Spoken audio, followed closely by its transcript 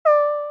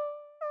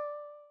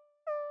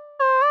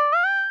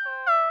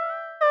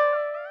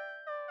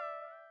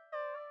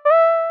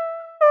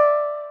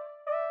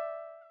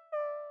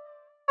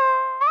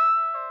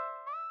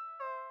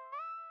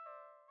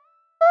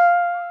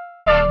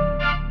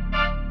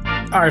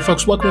All right,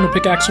 folks, welcome to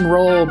Pickaxe and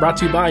Roll, brought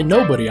to you by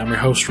nobody. I'm your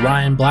host,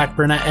 Ryan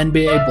Blackburn at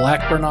NBA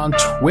Blackburn on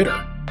Twitter.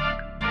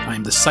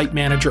 I'm the site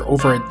manager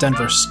over at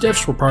Denver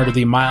Stiffs. We're part of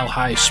the Mile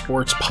High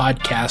Sports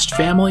podcast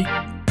family.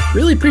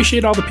 Really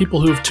appreciate all the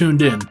people who have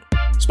tuned in,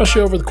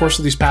 especially over the course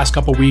of these past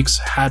couple weeks.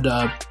 Had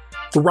a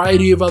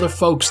variety of other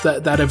folks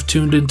that have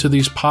tuned into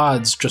these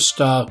pods, just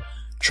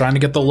trying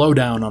to get the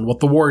lowdown on what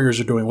the Warriors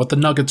are doing, what the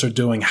Nuggets are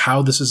doing,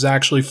 how this is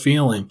actually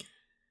feeling.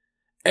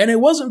 And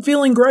it wasn't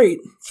feeling great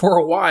for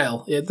a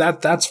while,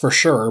 that's for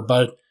sure,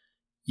 but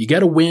you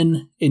get a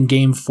win in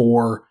Game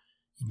 4,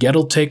 you get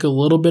to take a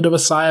little bit of a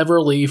sigh of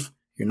relief,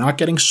 you're not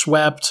getting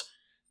swept.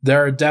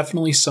 There are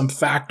definitely some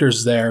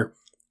factors there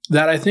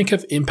that I think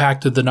have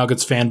impacted the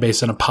Nuggets fan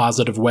base in a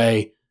positive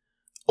way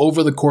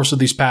over the course of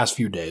these past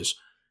few days.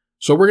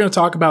 So we're going to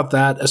talk about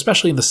that,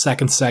 especially in the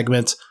second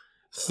segment.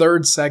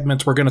 Third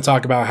segment, we're going to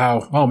talk about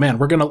how, oh man,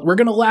 we're going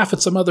to laugh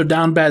at some other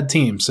down bad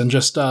teams and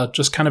just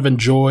kind of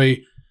enjoy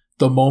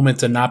the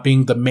moment and not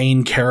being the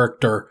main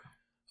character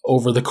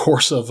over the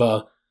course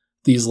of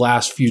these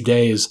last few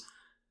days.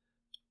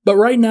 But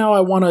right now,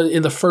 I want to,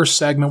 in the first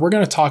segment, we're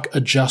going to talk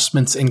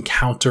adjustments and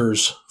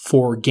counters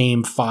for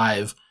Game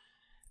 5.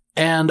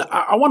 And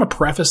I want to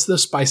preface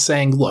this by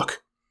saying,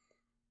 look,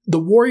 the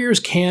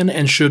Warriors can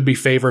and should be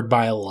favored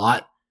by a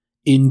lot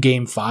in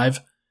Game 5.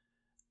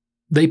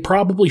 They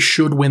probably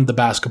should win the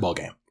basketball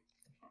game.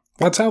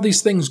 That's how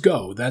these things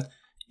go, that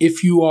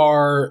if you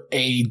are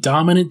a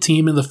dominant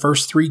team in the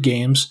first 3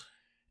 games,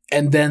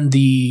 and then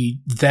the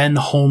then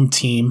home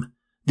team,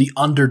 the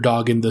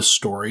underdog in this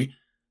story,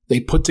 they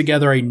put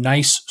together a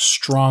nice,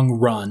 strong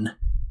run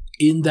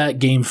in that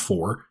Game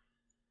 4,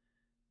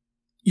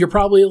 you're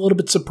probably a little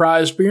bit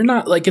surprised, but you're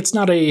not, like, it's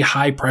not a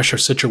high-pressure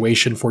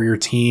situation for your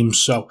team,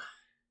 so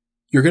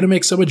you're going to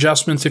make some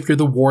adjustments if you're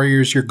the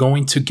Warriors. You're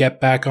going to get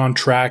back on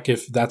track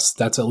if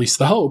that's at least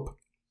the hope.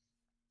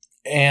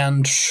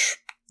 And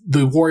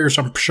the Warriors,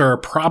 I'm sure, are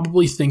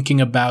probably thinking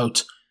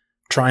about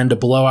trying to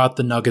blow out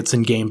the Nuggets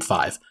in Game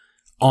 5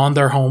 on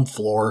their home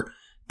floor.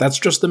 That's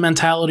just the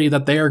mentality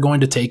that they are going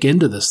to take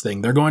into this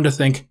thing. They're going to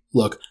think,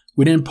 look,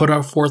 we didn't put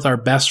forth our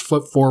best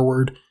foot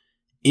forward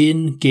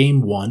in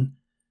Game 1,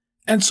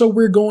 and so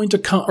we're going to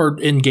come, or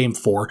in Game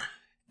 4,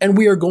 and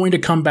we are going to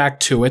come back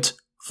to it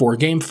for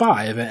Game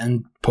 5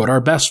 and put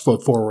our best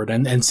foot forward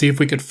and see if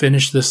we could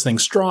finish this thing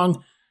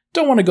strong.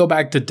 Don't want to go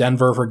back to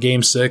Denver for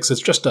Game 6. It's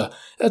just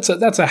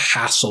that's a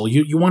hassle.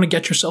 You want to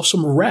get yourself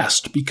some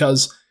rest,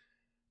 because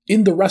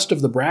in the rest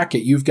of the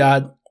bracket, you've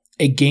got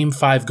a Game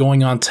 5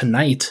 going on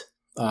tonight.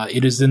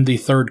 It is in the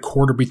third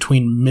quarter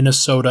between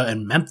Minnesota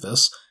and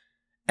Memphis.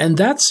 And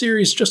that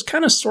series just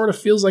kind of sort of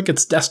feels like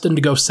it's destined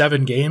to go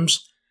 7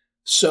 games.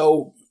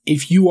 So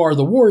if you are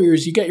the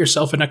Warriors, you get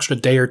yourself an extra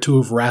day or 2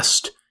 of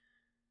rest.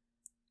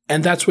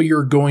 And that's what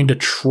you're going to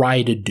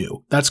try to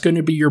do. That's going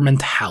to be your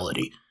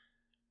mentality.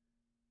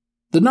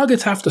 The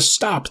Nuggets have to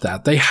stop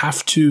that. They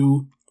have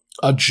to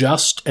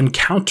adjust and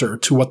counter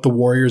to what the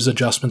Warriors'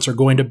 adjustments are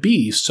going to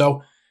be.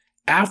 So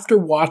after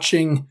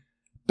watching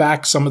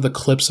back some of the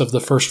clips of the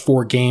first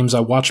 4 games,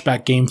 I watched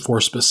back Game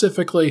 4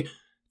 specifically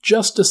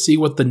just to see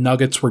what the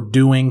Nuggets were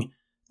doing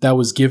that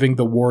was giving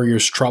the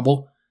Warriors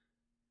trouble.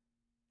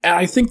 And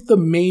I think the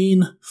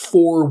main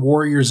 4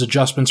 Warriors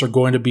adjustments are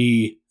going to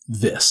be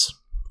this.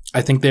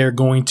 I think they're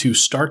going to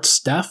start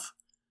Steph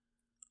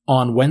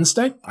on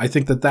Wednesday. I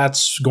think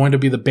that's going to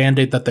be the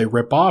Band-Aid that they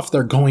rip off.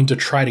 They're going to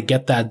try to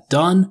get that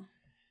done,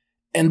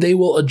 and they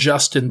will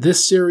adjust in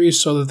this series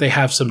so that they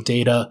have some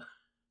data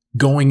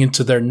going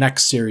into their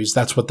next series.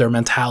 That's what their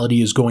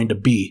mentality is going to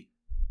be,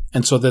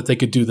 and so that they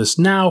could do this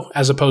now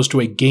as opposed to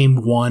a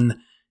Game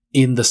 1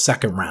 in the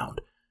second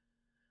round.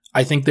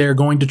 I think they're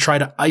going to try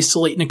to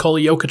isolate Nikola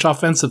Jokic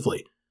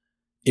offensively.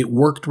 It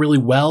worked really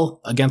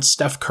well against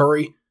Steph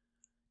Curry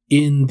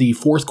in the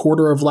fourth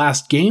quarter of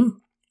last game,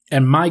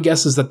 and my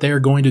guess is that they are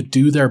going to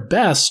do their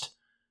best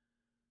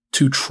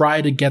to try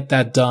to get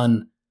that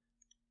done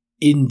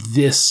in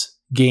this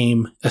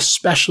game,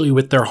 especially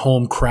with their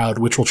home crowd,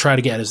 which will try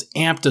to get as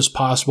amped as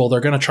possible. They're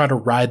going to try to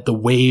ride the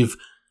wave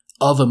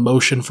of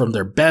emotion from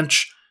their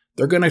bench.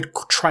 They're going to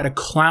try to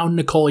clown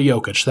Nikola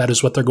Jokic. That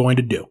is what they're going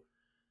to do.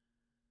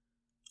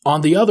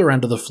 On the other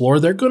end of the floor,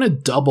 they're going to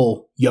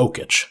double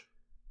Jokic,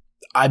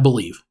 I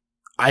believe.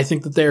 I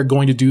think that they are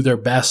going to do their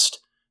best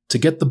to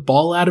get the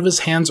ball out of his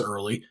hands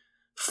early,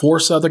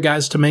 force other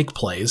guys to make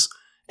plays,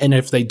 and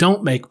if they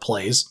don't make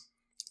plays,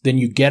 then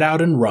you get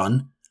out and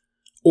run,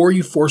 or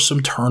you force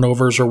some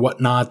turnovers or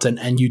whatnot,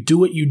 and you do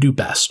what you do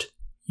best.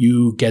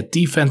 You get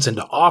defense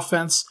into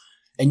offense,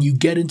 and you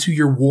get into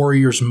your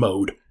Warriors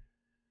mode,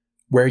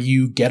 where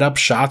you get up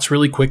shots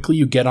really quickly,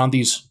 you get on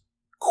these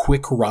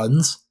quick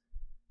runs,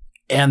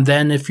 and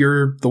then if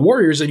you're the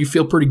Warriors, and you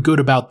feel pretty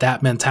good about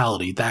that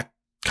mentality, that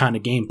kind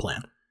of game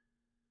plan.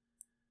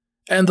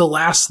 And the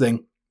last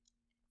thing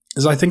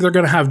is I think they're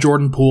going to have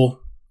Jordan Poole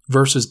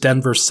versus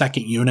Denver's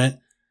second unit.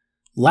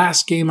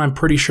 Last game, I'm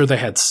pretty sure they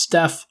had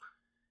Steph.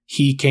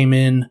 He came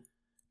in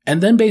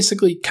and then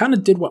basically kind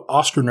of did what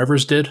Austin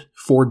Rivers did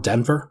for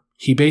Denver.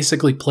 He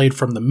basically played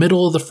from the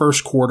middle of the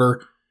first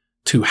quarter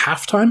to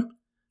halftime,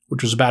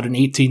 which was about an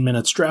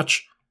 18-minute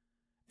stretch,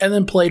 and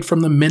then played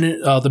from the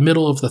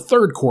middle of the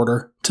third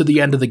quarter to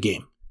the end of the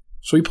game.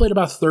 So he played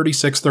about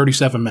 36,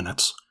 37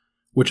 minutes,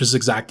 which is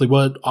exactly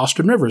what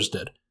Austin Rivers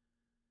did.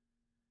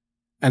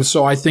 And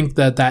so I think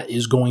that that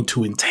is going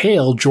to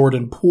entail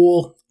Jordan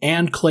Poole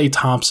and Klay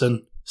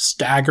Thompson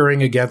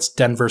staggering against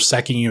Denver's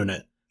second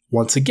unit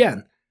once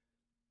again.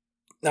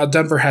 Now,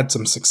 Denver had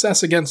some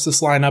success against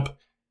this lineup,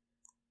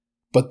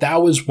 but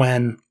that was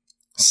when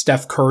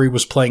Steph Curry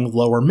was playing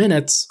lower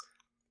minutes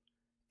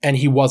and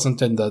he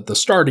wasn't in the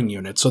starting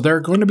unit. So there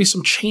are going to be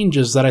some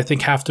changes that I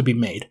think have to be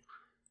made.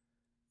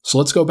 So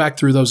let's go back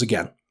through those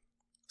again.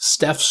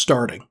 Steph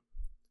starting.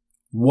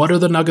 What are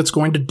the Nuggets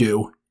going to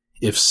do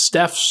if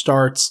Steph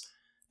starts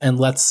and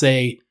let's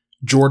say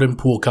Jordan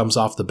Poole comes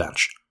off the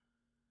bench?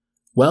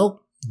 Well,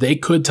 they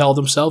could tell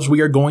themselves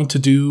we are going to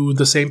do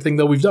the same thing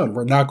that we've done.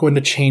 We're not going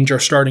to change our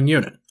starting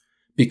unit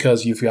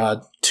because you've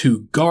got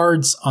two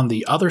guards on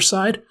the other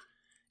side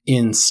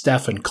in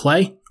Steph and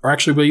Klay. Or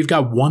actually, well, you've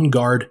got one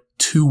guard,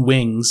 two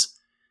wings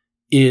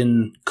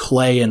in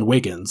Klay and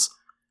Wiggins.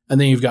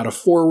 And then you've got a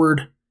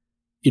forward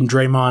in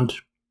Draymond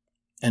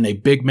and a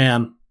big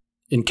man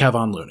in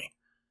Kevon Looney.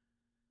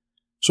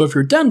 So if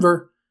you're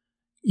Denver,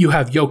 you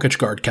have Jokic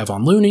guard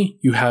Kevon Looney,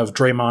 you have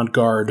Draymond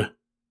guard,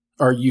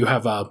 or you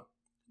have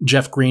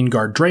Jeff Green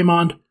guard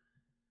Draymond,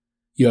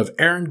 you have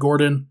Aaron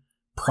Gordon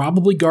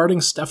probably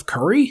guarding Steph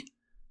Curry,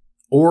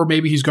 or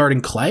maybe he's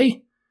guarding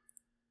Klay,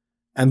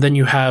 and then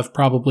you have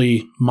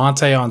probably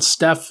Monte on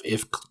Steph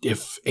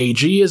if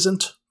AG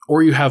isn't,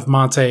 or you have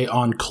Monte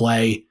on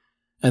Klay,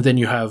 and then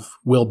you have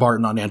Will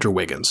Barton on Andrew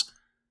Wiggins.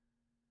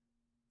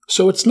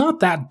 So it's not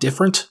that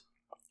different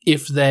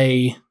if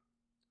they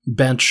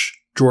bench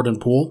Jordan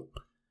Poole.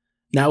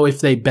 Now, if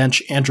they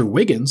bench Andrew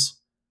Wiggins,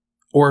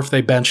 or if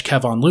they bench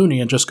Kevon Looney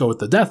and just go with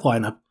the death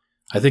lineup,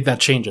 I think that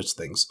changes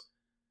things.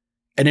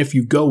 And if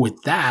you go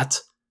with that,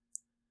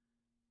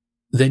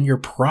 then you're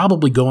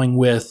probably going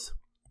with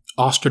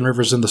Austin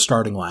Rivers in the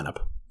starting lineup.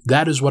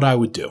 That is what I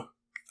would do.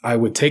 I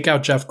would take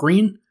out Jeff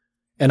Green,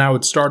 and I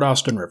would start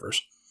Austin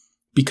Rivers.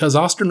 Because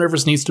Austin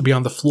Rivers needs to be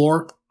on the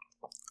floor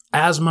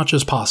as much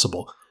as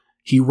possible.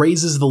 He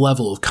raises the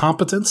level of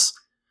competence,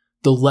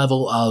 the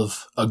level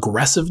of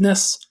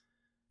aggressiveness,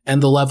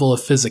 and the level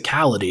of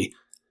physicality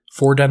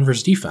for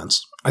Denver's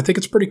defense. I think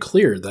it's pretty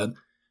clear that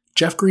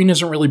Jeff Green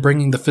isn't really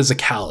bringing the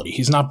physicality.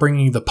 He's not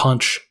bringing the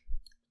punch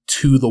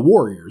to the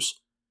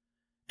Warriors.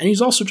 And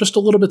he's also just a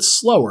little bit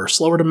slower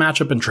to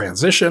match up in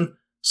transition,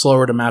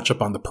 slower to match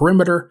up on the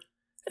perimeter,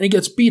 and he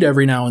gets beat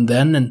every now and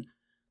then, and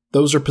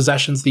those are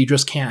possessions that you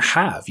just can't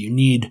have. You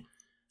need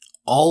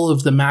all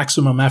of the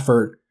maximum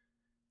effort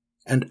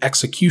and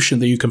execution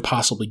that you can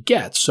possibly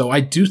get. So I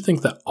do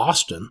think that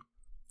Austin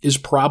is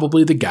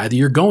probably the guy that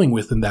you're going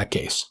with in that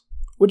case,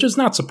 which is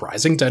not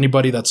surprising to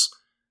anybody that's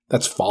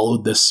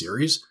followed this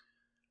series.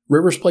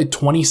 Rivers played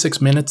 26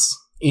 minutes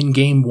in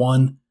Game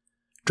 1,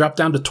 dropped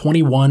down to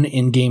 21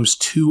 in Games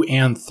 2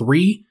 and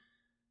 3,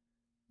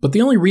 but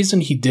the only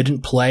reason he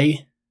didn't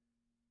play,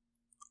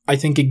 I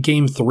think, in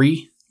Game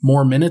 3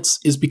 more minutes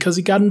is because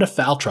he got into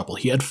foul trouble.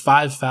 He had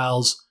 5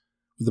 fouls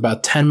with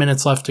about 10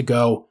 minutes left to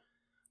go.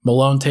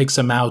 Malone takes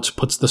him out,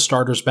 puts the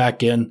starters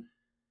back in.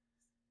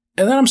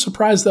 And then I'm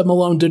surprised that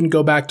Malone didn't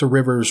go back to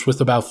Rivers with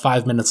about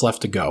 5 minutes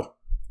left to go.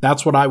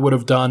 That's what I would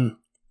have done.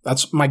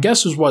 That's my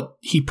guess is what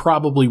he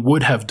probably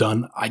would have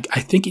done. I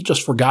think he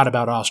just forgot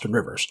about Austin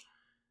Rivers.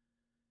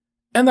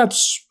 And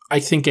that's,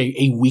 I think,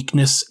 a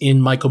weakness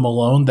in Michael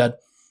Malone that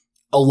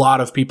a lot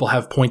of people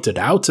have pointed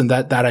out, and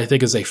that I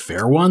think is a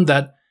fair one,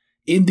 that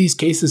in these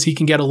cases he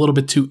can get a little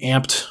bit too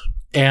amped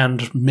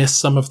and miss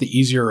some of the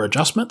easier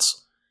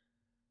adjustments.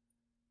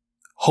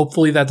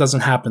 Hopefully that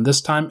doesn't happen this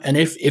time. And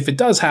if it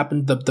does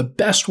happen, the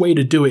best way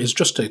to do it is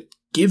just to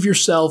give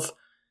yourself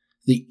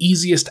the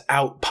easiest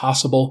out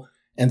possible,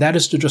 and that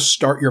is to just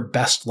start your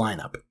best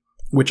lineup,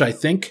 which I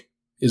think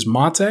is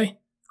Monte,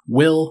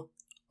 Will,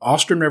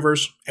 Austin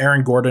Rivers,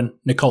 Aaron Gordon,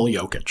 Nikola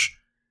Jokic.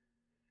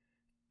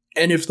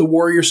 And if the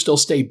Warriors still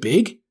stay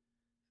big,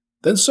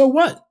 then so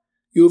what?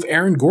 You have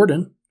Aaron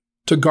Gordon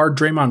to guard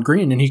Draymond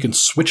Green, and he can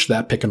switch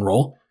that pick and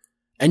roll.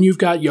 And you've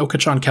got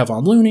Jokic on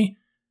Kevon Looney.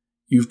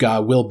 You've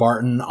got Will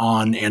Barton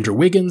on Andrew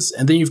Wiggins,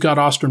 and then you've got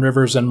Austin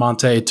Rivers and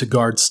Monte to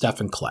guard Steph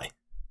and Klay.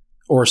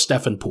 Or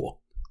Steph and Poole.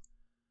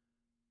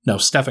 No,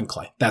 Steph and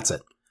Klay. That's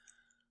it.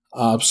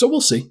 So we'll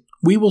see.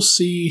 We will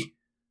see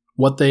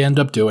what they end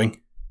up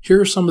doing. Here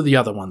are some of the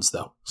other ones,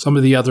 though. Some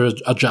of the other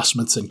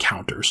adjustments and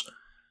counters.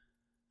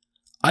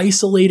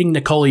 Isolating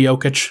Nikola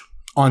Jokic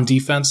on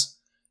defense.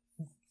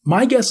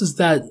 My guess is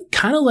that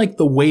kind of like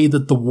the way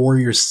that the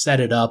Warriors set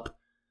it up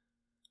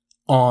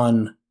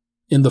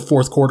in the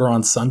fourth quarter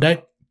on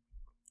Sunday,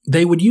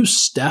 they would use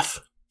Steph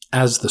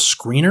as the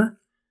screener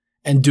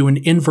and do an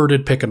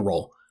inverted pick and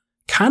roll,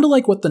 kind of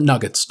like what the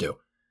Nuggets do.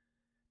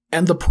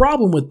 And the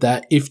problem with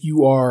that, if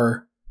you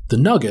are the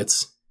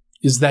Nuggets,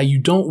 is that you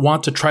don't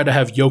want to try to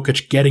have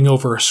Jokic getting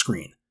over a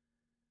screen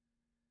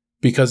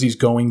because he's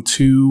going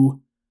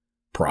to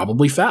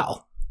probably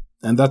foul.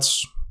 And that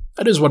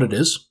is what it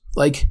is.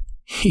 Like,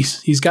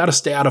 he's got to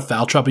stay out of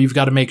foul trouble. You've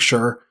got to make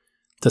sure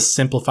to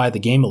simplify the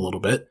game a little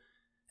bit.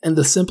 And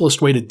the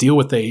simplest way to deal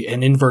with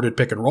an inverted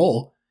pick and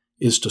roll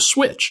is to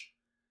switch.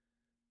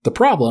 The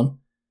problem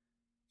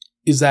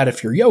is that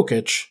if you're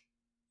Jokic,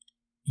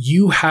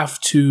 you have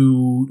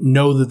to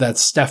know that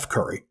that's Steph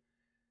Curry.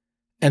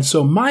 And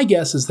so my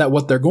guess is that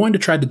what they're going to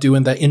try to do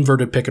in that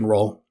inverted pick and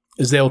roll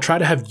is they'll try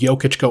to have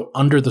Jokic go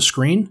under the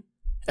screen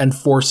and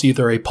force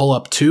either a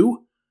pull-up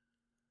 2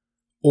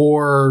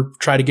 or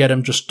try to get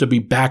him just to be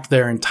back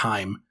there in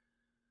time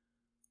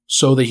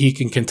so that he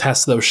can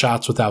contest those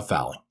shots without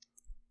fouling.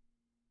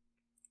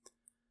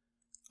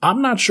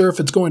 I'm not sure if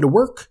it's going to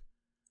work.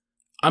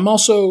 I'm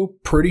also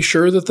pretty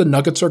sure that the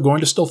Nuggets are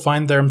going to still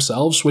find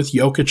themselves with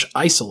Jokic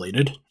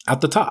isolated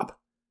at the top.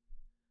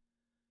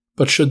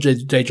 But should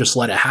they just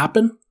let it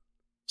happen?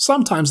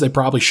 Sometimes they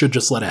probably should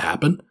just let it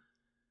happen.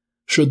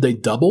 Should they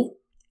double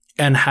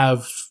and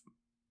have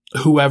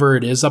whoever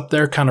it is up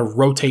there kind of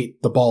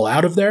rotate the ball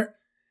out of there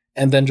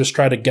and then just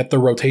try to get the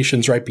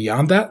rotations right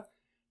beyond that?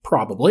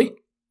 Probably.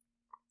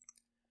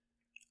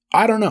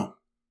 I don't know.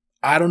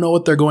 I don't know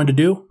what they're going to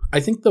do. I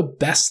think the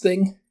best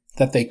thing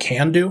that they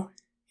can do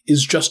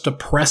is just to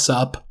press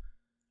up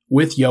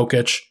with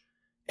Jokic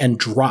and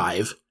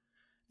drive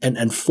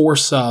and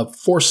force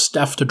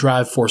Steph to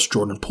drive, force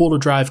Jordan Poole to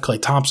drive,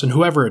 Klay Thompson,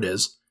 whoever it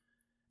is,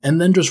 and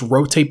then just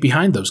rotate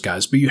behind those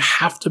guys. But you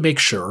have to make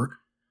sure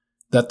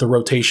that the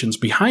rotations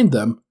behind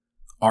them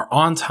are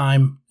on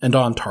time and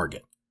on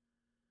target.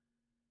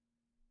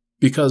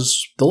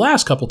 Because the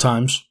last couple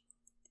times,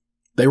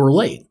 they were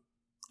late.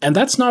 And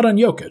that's not on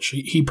Jokic.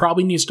 He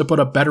probably needs to put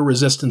up better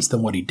resistance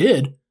than what he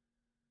did.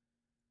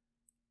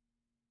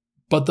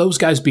 But those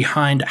guys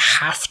behind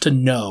have to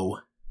know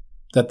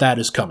that that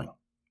is coming.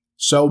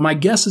 So my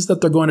guess is that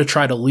they're going to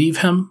try to leave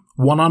him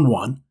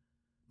one-on-one,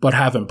 but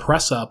have him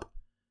press up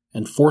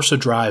and force a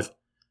drive,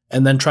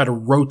 and then try to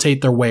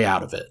rotate their way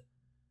out of it.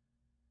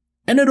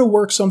 And it'll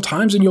work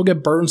sometimes, and you'll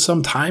get burned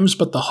sometimes,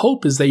 but the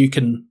hope is that you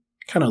can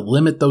kind of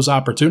limit those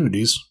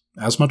opportunities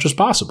as much as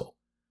possible.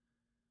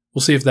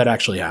 We'll see if that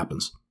actually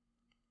happens.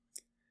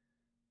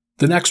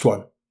 The next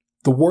one.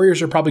 The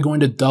Warriors are probably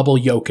going to double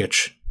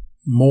Jokic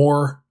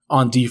more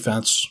on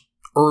defense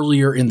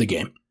earlier in the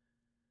game.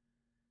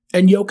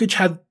 And Jokic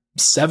had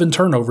 7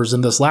 turnovers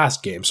in this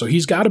last game, so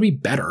he's got to be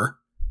better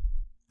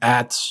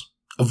at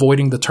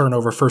avoiding the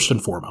turnover first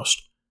and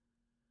foremost.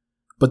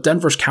 But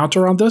Denver's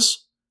counter on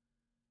this,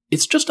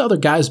 it's just other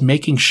guys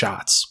making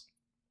shots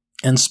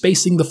and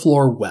spacing the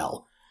floor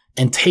well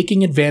and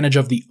taking advantage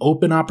of the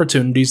open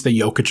opportunities that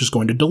Jokic is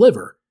going to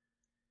deliver.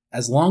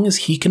 As long as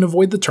he can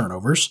avoid the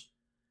turnovers,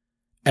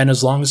 and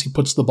as long as he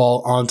puts the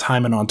ball on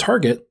time and on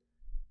target,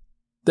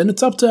 then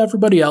it's up to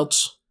everybody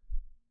else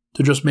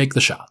to just make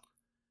the shot.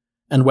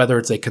 And whether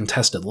it's a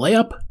contested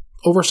layup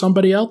over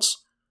somebody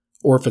else,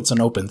 or if it's an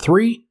open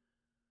 3,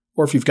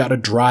 or if you've got to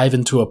drive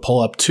into a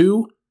pull-up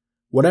 2,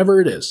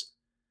 whatever it is,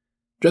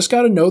 just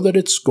got to know that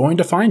it's going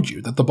to find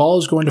you, that the ball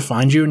is going to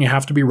find you, and you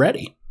have to be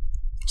ready.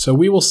 So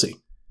we will see.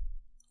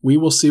 We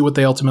will see what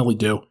they ultimately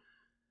do.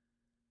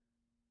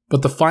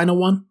 But the final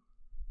one,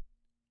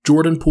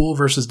 Jordan Poole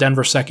versus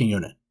Denver second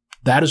unit.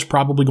 That is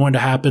probably going to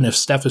happen if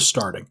Steph is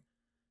starting,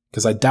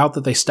 because I doubt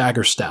that they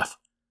stagger Steph.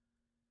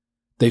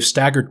 They've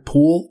staggered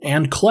Poole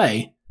and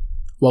Klay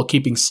while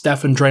keeping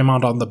Steph and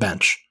Draymond on the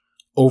bench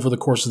over the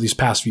course of these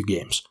past few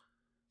games.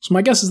 So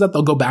my guess is that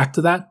they'll go back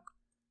to that.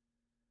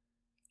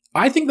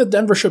 I think that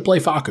Denver should play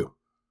Facu.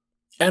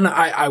 And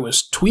I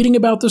was tweeting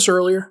about this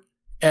earlier,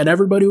 and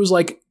everybody was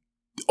like,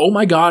 oh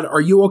my God,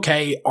 are you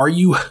okay? Are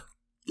you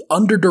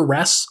under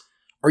duress?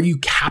 Are you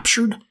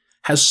captured?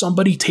 Has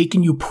somebody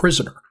taken you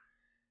prisoner?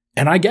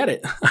 And I get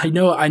it. I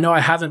know I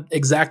haven't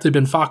exactly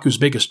been Facu's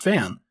biggest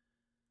fan.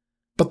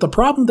 But the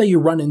problem that you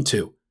run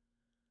into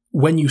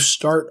when you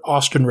start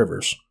Austin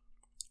Rivers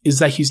is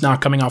that he's not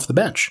coming off the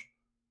bench.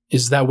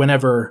 Is that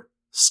whenever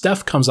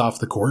Steph comes off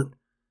the court,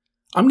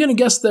 I'm going to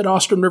guess that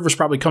Austin Rivers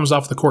probably comes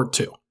off the court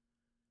too.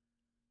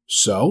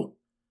 So,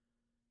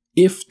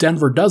 if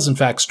Denver does in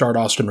fact start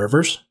Austin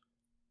Rivers,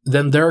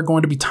 then there are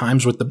going to be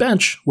times with the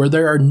bench where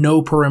there are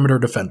no perimeter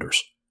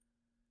defenders.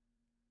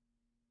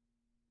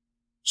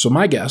 So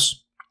my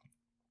guess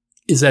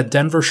is that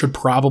Denver should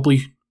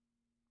probably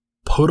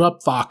put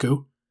up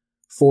Facu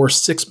for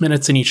 6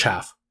 minutes in each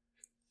half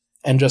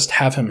and just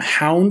have him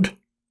hound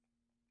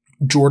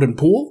Jordan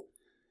Poole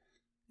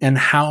and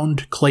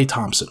hound Klay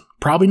Thompson.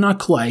 Probably not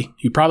Klay.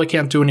 You probably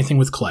can't do anything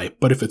with Klay.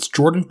 But if it's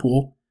Jordan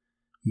Poole,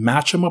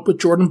 match him up with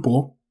Jordan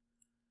Poole.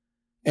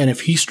 And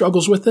if he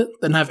struggles with it,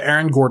 then have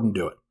Aaron Gordon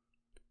do it.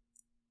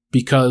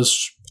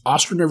 Because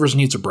Austin Rivers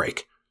needs a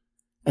break.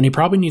 And he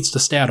probably needs to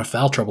stay out of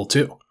foul trouble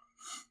too.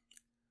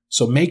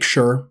 So make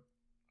sure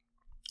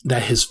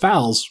that his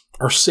fouls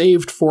are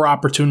saved for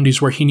opportunities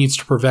where he needs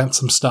to prevent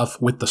some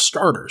stuff with the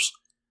starters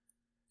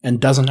and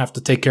doesn't have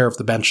to take care of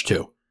the bench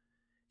too.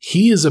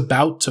 He is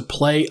about to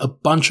play a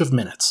bunch of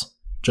minutes,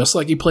 just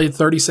like he played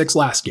 36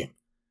 last game.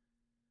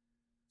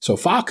 So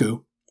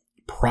Facu,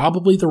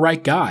 probably the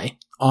right guy,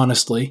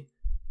 honestly,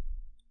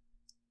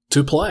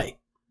 to play.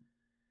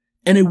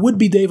 And it would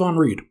be Davon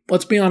Reed.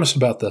 Let's be honest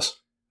about this.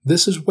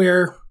 This is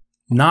where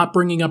not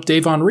bringing up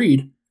Davon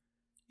Reed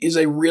is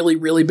a really,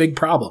 really big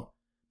problem.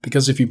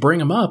 Because if you bring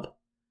him up,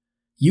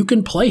 you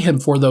can play him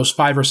for those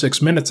 5 or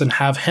 6 minutes and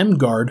have him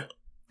guard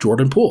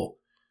Jordan Poole.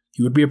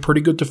 He would be a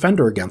pretty good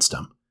defender against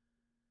him.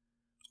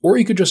 Or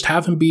you could just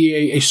have him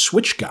be a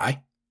switch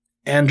guy,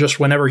 and just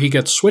whenever he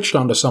gets switched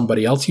onto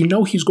somebody else, you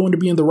know he's going to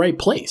be in the right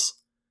place.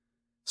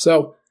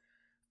 So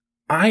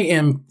I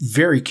am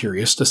very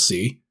curious to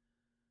see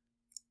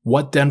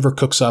what Denver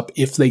cooks up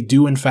if they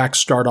do in fact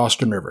start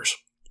Austin Rivers.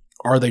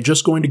 Are they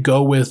just going to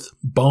go with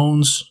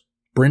Bones,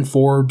 Bryn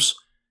Forbes,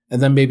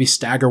 and then maybe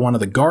stagger one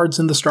of the guards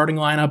in the starting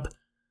lineup?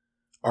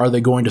 Are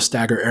they going to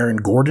stagger Aaron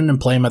Gordon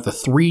and play him at the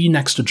 3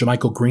 next to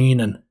JaMychal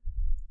Green and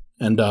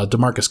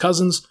DeMarcus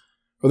Cousins?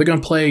 Are they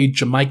going to play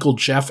JaMychal,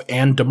 Jeff,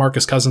 and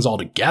DeMarcus Cousins all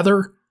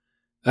together?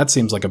 That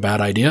seems like a bad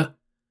idea.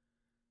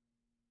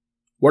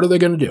 What are they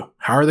going to do?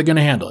 How are they going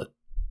to handle it?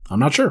 I'm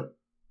not sure.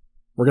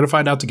 We're going to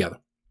find out together.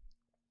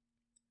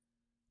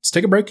 Let's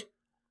take a break.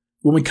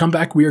 When we come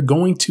back, we are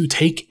going to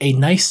take a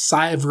nice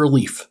sigh of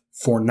relief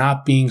for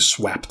not being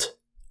swept.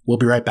 We'll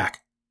be right back.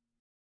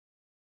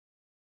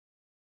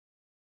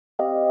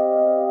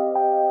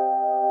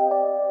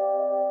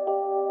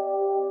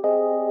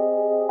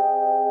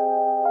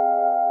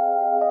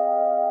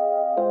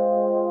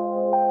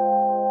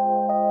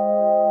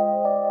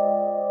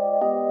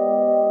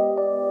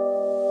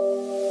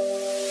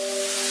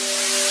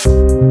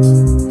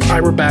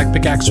 We're back.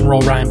 Pickaxe and Roll.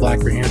 Ryan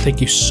Blackburn here.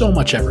 Thank you so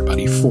much,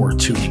 everybody, for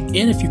tuning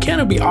in. If you can,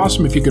 it would be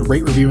awesome if you could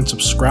rate, review, and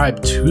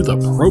subscribe to the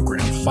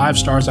program. 5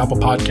 stars, Apple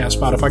Podcasts,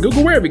 Spotify,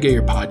 Google, wherever you get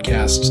your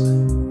podcasts.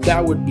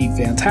 That would be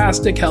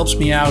fantastic. Helps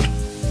me out.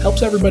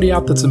 Helps everybody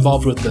out that's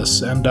involved with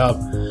this, and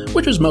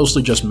which is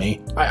mostly just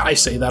me. I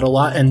say that a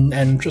lot,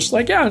 and just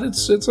like, yeah,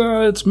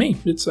 it's me.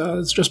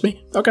 It's just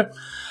me. Okay.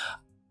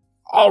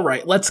 All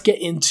right. Let's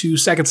get into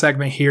second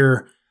segment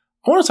here.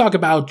 I want to talk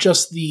about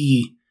just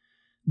the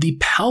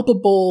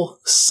palpable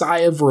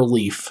sigh of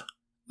relief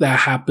that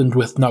happened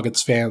with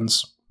Nuggets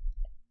fans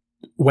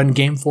when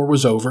Game 4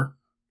 was over,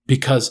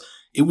 because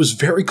it was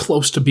very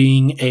close to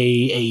being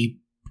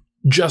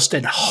just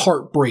a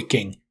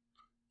heartbreaking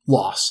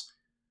loss,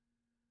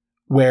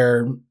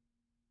 where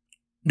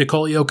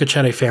Nikola Jokic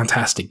had a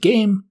fantastic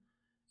game,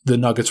 the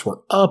Nuggets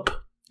were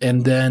up,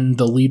 and then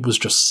the lead was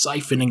just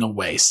siphoning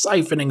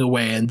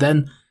away, and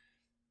then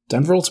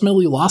Denver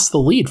ultimately lost the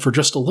lead for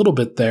just a little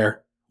bit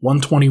there.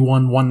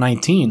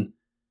 121-119.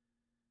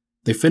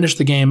 They finished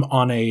the game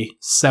on a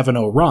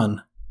 7-0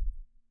 run,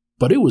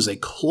 but it was a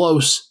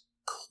close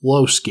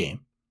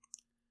game.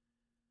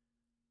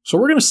 So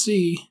we're going to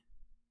see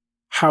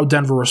how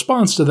Denver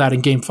responds to that in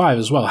Game 5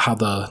 as well, how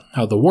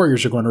the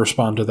Warriors are going to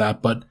respond to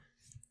that. But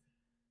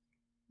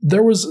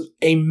there was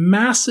a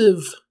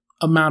massive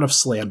amount of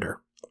slander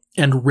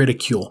and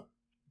ridicule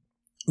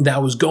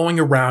that was going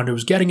around. It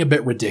was getting a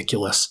bit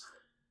ridiculous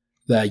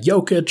that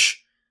Jokic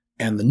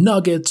and the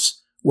Nuggets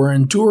were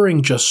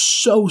enduring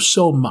just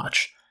so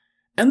much.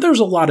 And there's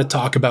a lot of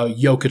talk about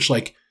Jokic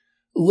like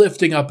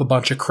lifting up a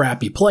bunch of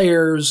crappy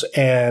players,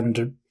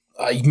 and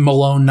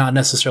Malone not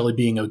necessarily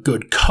being a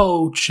good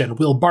coach, and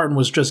Will Barton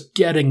was just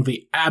getting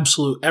the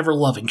absolute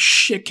ever-loving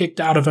shit kicked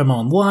out of him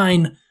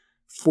online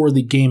for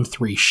the Game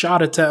 3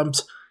 shot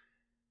attempt.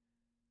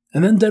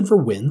 And then Denver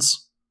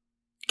wins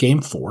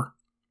Game 4.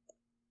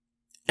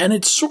 And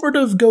it sort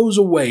of goes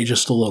away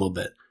just a little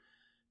bit,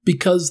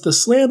 because the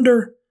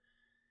slander,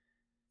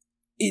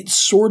 it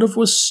sort of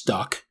was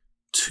stuck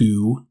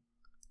to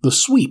the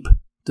sweep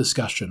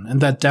discussion,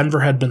 and that Denver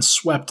had been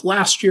swept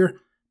last year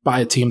by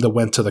a team that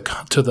went to the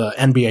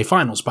NBA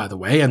Finals, by the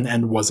way,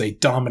 and was a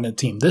dominant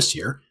team this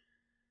year.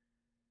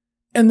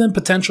 And then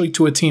potentially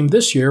to a team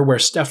this year where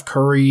Steph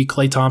Curry,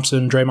 Klay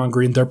Thompson, Draymond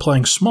Green, they're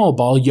playing small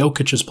ball.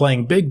 Jokic is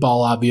playing big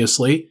ball,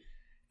 obviously.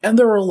 And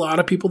there are a lot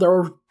of people that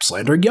were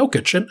slandering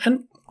Jokic,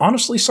 and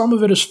honestly, some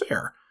of it is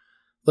fair.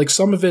 Like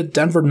some of it,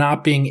 Denver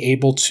not being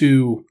able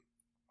to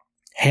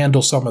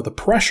handle some of the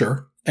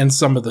pressure and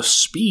some of the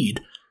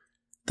speed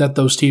that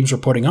those teams are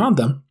putting on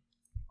them.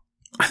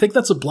 I think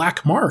that's a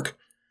black mark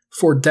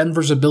for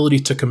Denver's ability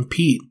to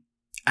compete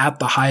at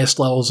the highest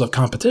levels of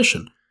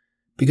competition,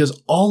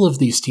 because all of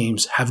these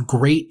teams have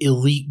great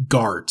elite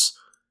guards.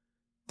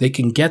 They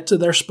can get to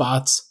their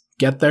spots,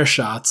 get their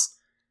shots,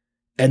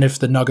 and if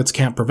the Nuggets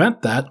can't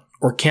prevent that,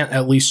 or can't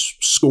at least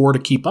score to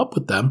keep up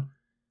with them,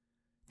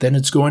 then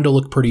it's going to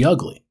look pretty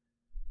ugly.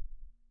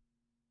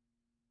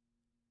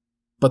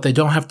 But they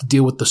don't have to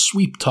deal with the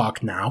sweep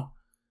talk now,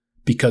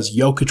 because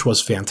Jokic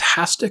was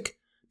fantastic,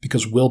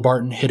 because Will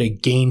Barton hit a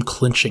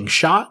game-clinching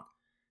shot,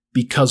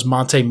 because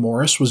Monte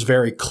Morris was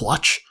very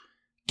clutch,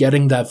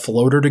 getting that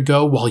floater to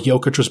go while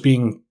Jokic was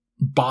being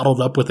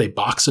bottled up with a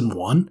box and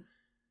one.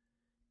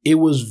 It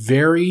was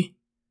very,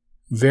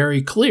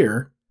 very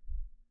clear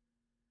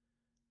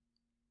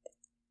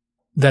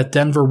that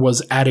Denver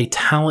was at a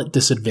talent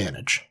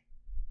disadvantage.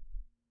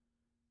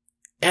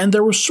 And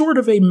there was sort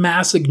of a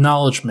mass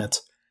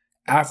acknowledgement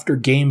after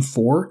Game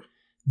 4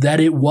 that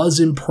it was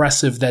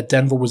impressive that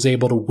Denver was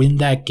able to win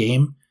that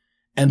game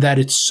and that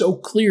it's so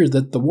clear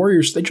that the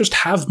Warriors, they just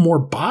have more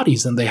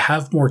bodies and they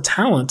have more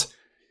talent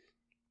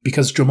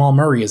because Jamal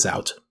Murray is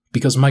out,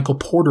 because Michael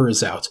Porter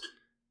is out.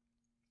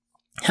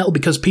 Hell,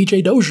 because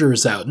PJ Dozier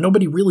is out.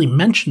 Nobody really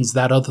mentions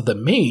that other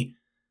than me.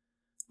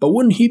 But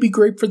wouldn't he be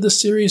great for this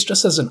series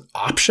just as an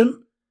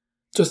option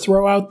to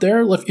throw out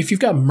there? If you've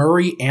got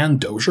Murray and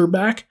Dozier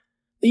back,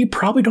 then you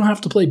probably don't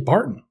have to play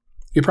Barton.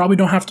 You probably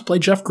don't have to play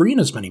Jeff Green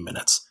as many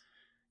minutes.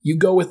 You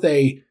go with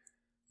a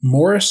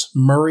Morris,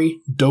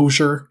 Murray,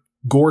 Dozier,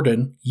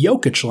 Gordon,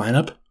 Jokic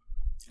lineup,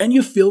 and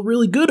you feel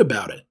really good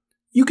about it.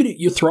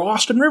 You throw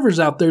Austin Rivers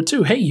out there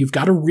too. Hey, you've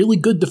got a really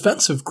good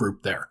defensive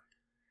group there.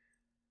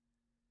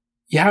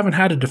 You haven't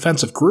had a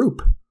defensive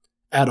group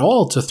at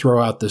all to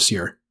throw out this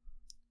year.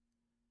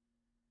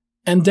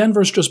 And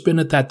Denver's just been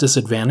at that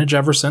disadvantage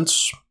ever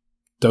since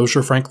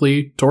Dozier,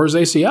 frankly, tore his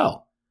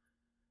ACL.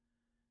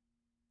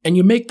 And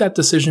you make that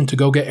decision to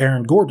go get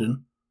Aaron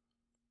Gordon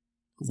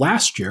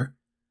last year,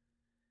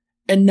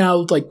 and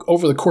now,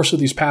 over the course of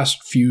these past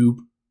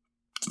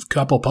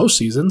couple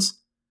postseasons,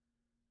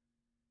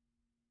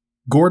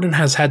 Gordon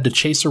has had to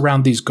chase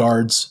around these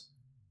guards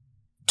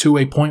to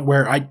a point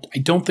where I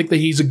don't think that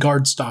he's a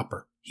guard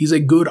stopper. He's a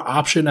good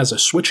option as a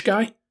switch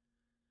guy,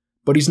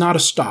 but he's not a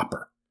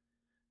stopper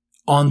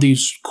on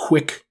these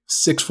quick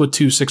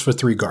 6'2",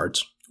 6'3"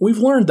 guards. We've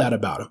learned that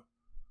about him,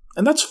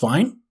 and that's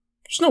fine.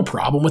 There's no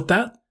problem with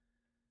that.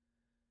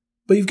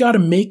 But you've got to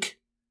make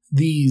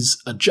these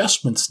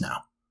adjustments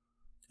now,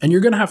 and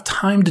you're going to have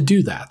time to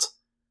do that.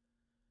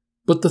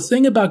 But the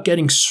thing about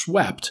getting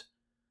swept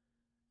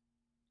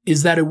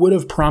is that it would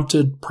have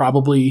prompted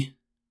probably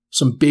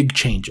some big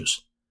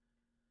changes.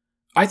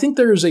 I think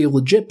there is a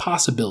legit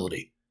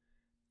possibility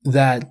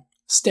that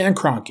Stan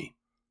Kroenke,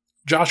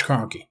 Josh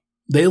Kroenke,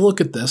 they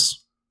look at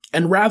this,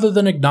 and rather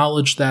than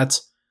acknowledge that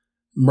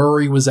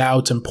Murray was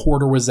out and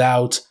Porter was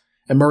out,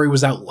 and Murray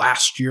was out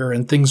last year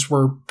and things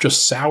were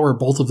just sour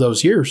both of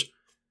those years,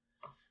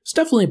 it's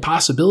definitely a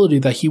possibility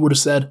that he would have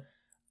said,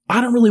 I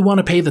don't really want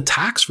to pay the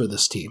tax for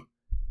this team.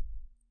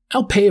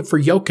 I'll pay it for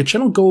Jokic,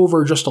 and I'll go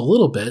over just a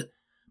little bit,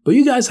 but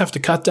you guys have to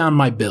cut down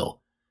my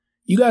bill.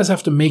 You guys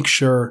have to make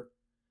sure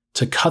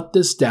to cut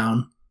this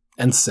down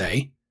and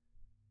say,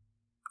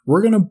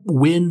 we're going to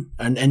win,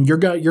 and you're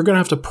going to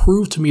have to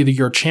prove to me that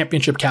you're a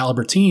championship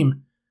caliber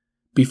team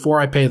before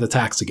I pay the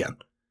tax again.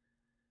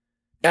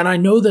 And I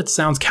know that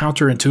sounds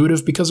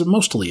counterintuitive because it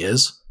mostly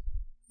is,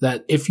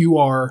 that if you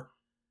are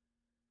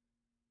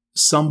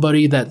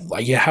somebody that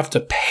you have to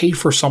pay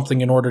for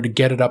something in order to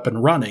get it up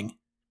and running,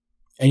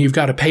 and you've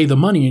got to pay the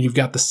money and you've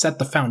got to set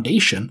the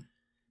foundation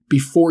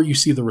before you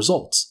see the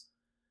results.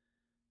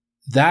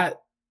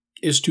 That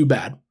is too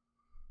bad.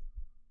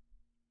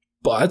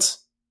 But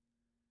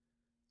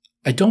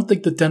I don't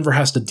think that Denver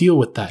has to deal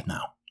with that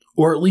now,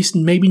 or at least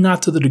maybe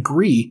not to the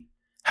degree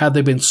had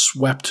they been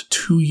swept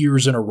 2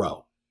 years in a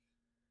row.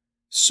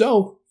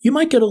 So you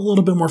might get a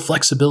little bit more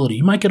flexibility.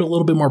 You might get a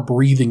little bit more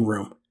breathing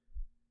room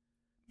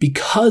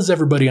because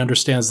everybody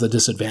understands the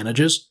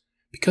disadvantages,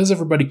 because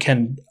everybody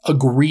can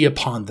agree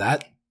upon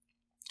that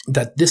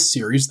this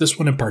series, this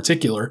one in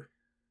particular,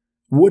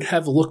 would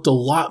have looked a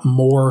lot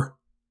more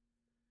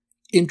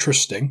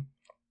interesting.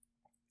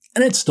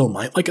 And it still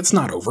might, it's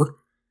not over.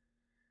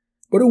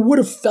 But it would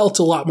have felt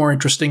a lot more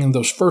interesting in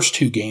those first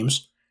two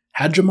games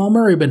had Jamal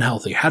Murray been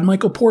healthy, had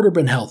Michael Porter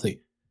been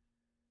healthy.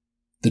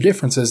 The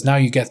difference is now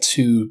you get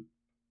to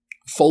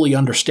fully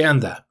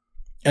understand that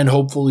and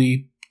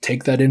hopefully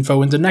take that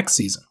info into next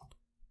season.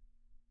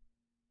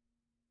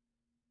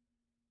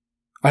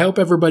 I hope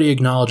everybody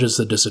acknowledges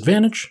the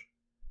disadvantage.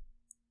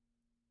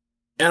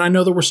 And I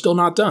know that we're still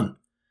not done.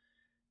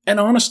 And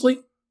honestly,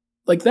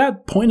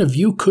 that point of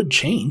view could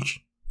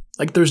change.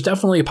 There's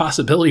definitely a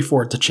possibility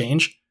for it to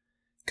change.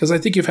 Because I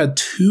think you've had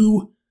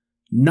two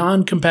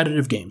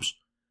non-competitive games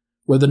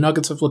where the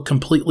Nuggets have looked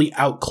completely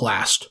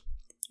outclassed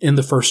in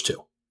the first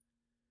two.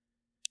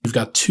 You've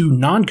got two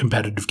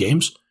non-competitive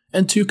games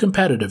and two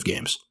competitive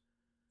games.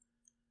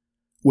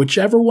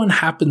 Whichever one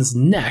happens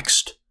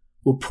next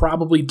will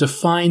probably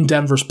define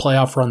Denver's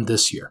playoff run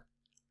this year.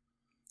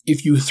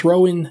 If you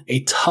throw in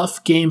a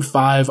tough Game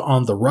 5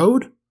 on the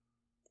road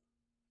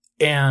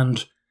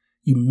and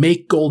you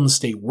make Golden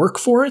State work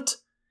for it,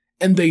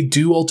 and they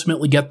do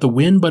ultimately get the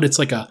win, but it's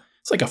like a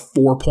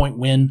 4-point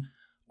win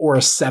or a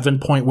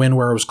 7-point win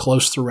where it was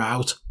close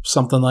throughout,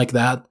 something like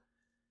that,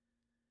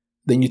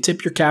 then you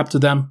tip your cap to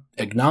them,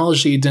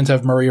 acknowledge that you didn't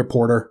have Murray or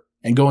Porter,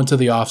 and go into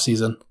the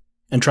offseason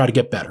and try to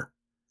get better.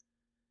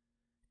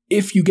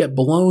 If you get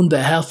blown the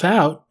F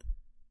out,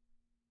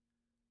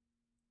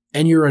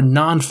 and you're a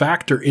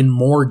non-factor in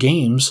more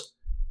games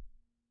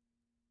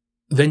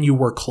than you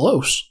were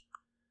close,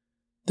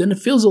 then it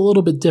feels a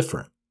little bit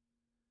different.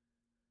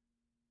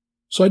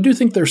 So I do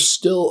think there's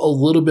still a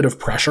little bit of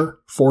pressure,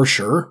 for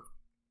sure,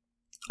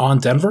 on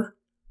Denver.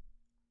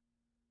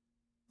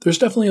 There's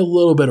definitely a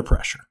little bit of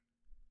pressure.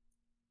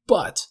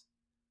 But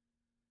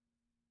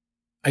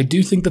I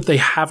do think that they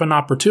have an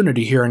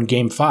opportunity here in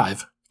Game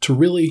 5 to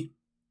really,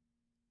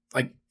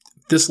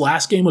 this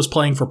last game was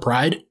playing for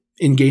pride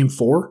in Game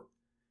 4.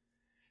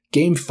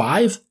 Game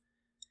 5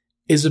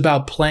 is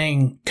about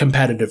playing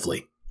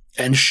competitively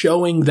and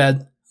showing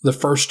that the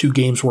first 2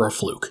 games were a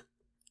fluke.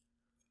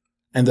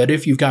 And that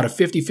if you've got a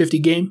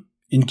 50-50 game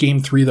in Game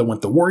 3 that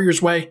went the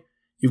Warriors' way,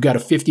 you've got a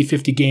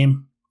 50-50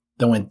 game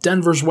that went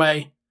Denver's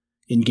way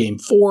in Game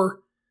 4.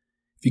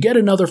 If you get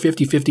another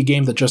 50-50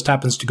 game that just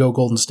happens to go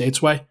Golden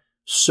State's way,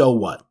 so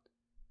what?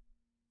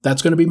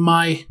 That's going to be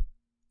my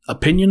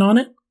opinion on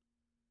it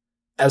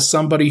as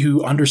somebody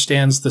who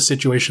understands the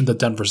situation that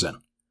Denver's in.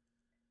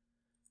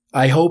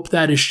 I hope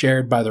that is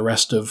shared by the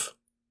rest of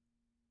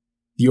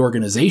the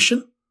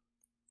organization.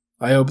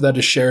 I hope that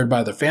is shared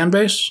by the fan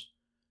base.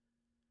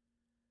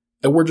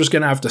 And we're just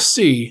going to have to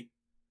see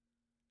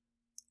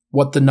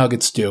what the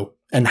Nuggets do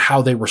and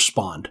how they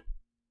respond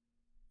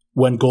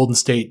when Golden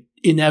State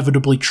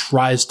inevitably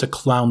tries to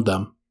clown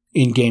them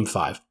in Game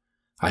 5.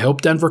 I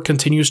hope Denver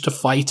continues to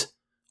fight.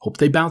 Hope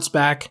they bounce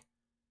back.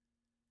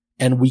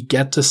 And we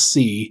get to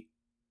see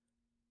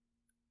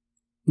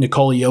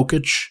Nikola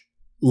Jokic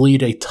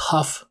lead a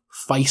tough,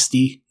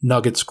 feisty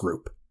Nuggets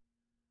group.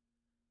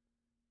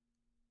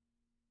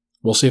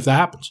 We'll see if that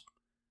happens.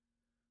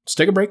 Let's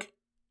take a break.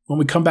 When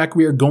we come back,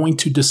 we are going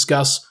to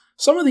discuss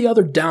some of the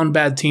other down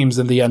bad teams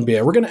in the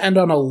NBA. We're going to end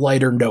on a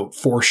lighter note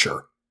for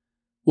sure.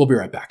 We'll be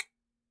right back.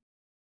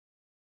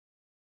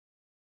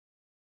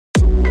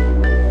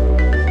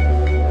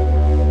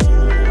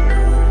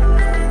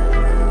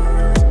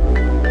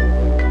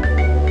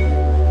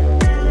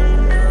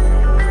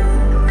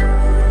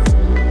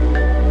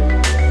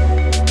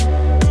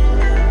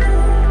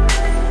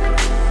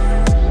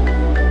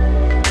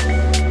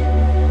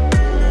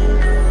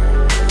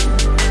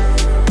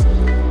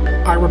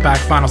 We're back.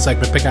 Final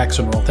segment, Pickaxe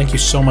and Roll. Thank you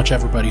so much,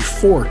 everybody,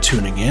 for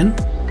tuning in.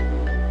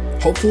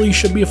 Hopefully, it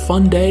should be a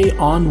fun day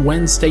on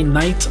Wednesday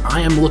night.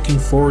 I am looking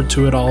forward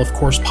to it all. Of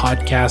course,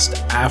 podcast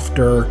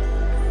after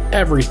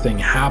everything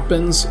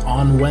happens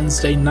on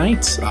Wednesday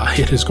night.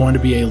 It is going to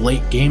be a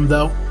late game,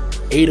 though.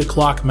 8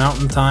 o'clock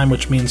Mountain Time,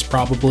 which means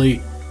probably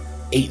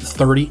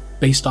 8:30,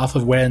 based off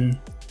of when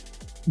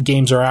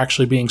games are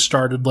actually being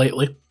started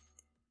lately.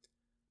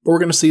 But we're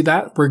going to see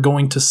that. We're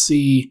going to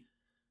see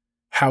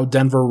how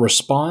Denver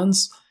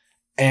responds,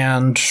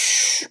 and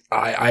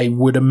I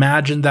would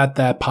imagine that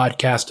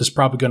podcast is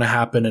probably going to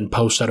happen and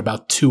post at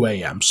about 2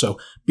 a.m. So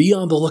be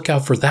on the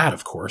lookout for that,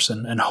 of course,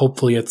 and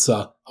hopefully it's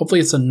a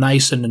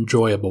nice and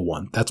enjoyable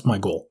one. That's my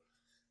goal.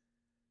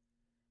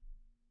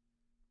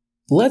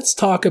 Let's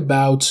talk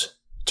about,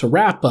 to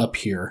wrap up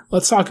here,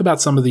 let's talk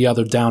about some of the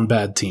other down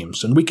bad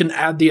teams, and we can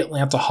add the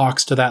Atlanta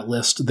Hawks to that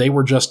list. They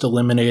were just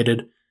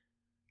eliminated.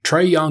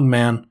 Trae Young,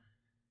 man,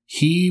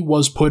 he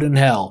was put in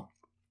hell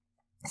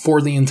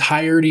for the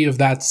entirety of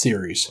that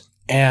series,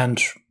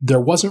 and there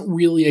wasn't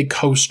really a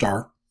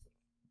co-star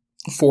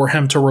for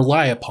him to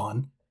rely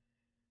upon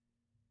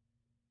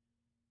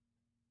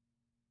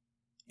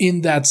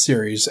in that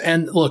series.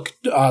 And look,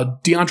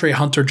 DeAndre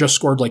Hunter just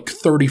scored like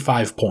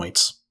 35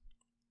 points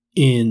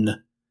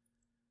in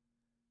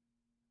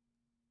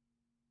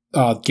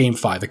Game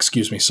 5.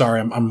 Excuse me. Sorry,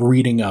 I'm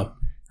reading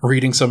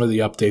some of the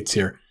updates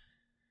here.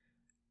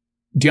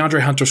 DeAndre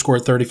Hunter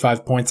scored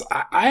 35 points.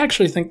 I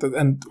actually think that,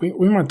 and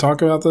we might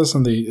talk about this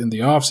in the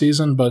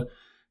offseason, but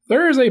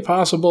there is a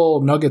possible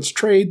Nuggets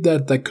trade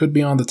that could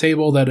be on the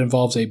table that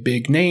involves a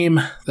big name,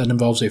 that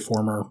involves a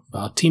former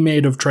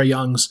teammate of Trae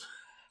Young's,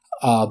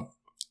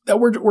 that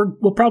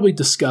we'll probably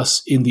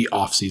discuss in the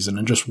offseason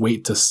and just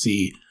wait to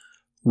see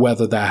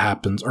whether that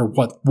happens or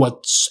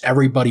what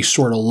everybody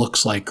sort of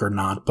looks like or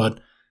not.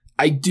 But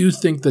I do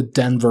think that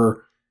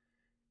Denver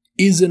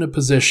is in a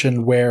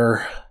position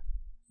where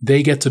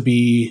they get to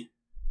be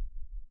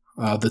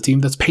the team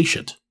that's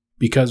patient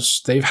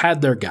because they've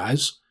had their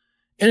guys.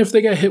 And if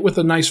they get hit with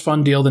a nice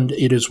fun deal, then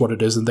it is what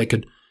it is, and they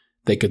could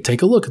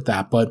take a look at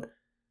that. But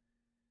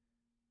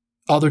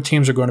other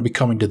teams are going to be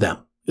coming to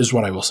them, is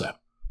what I will say.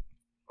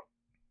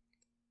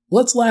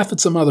 Let's laugh at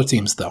some other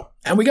teams, though.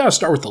 And we got to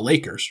start with the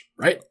Lakers,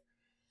 right?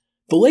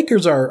 The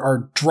Lakers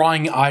are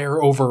drawing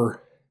ire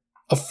over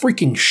a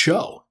freaking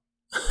show.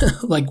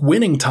 Like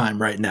winning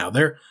time right now.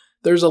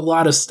 There's a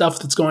lot of stuff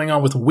that's going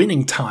on with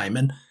winning time.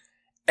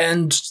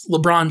 And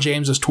LeBron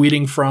James is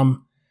tweeting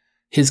from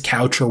his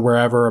couch or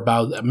wherever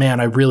about, man,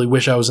 I really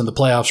wish I was in the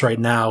playoffs right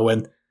now.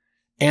 And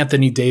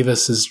Anthony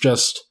Davis is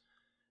just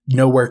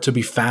nowhere to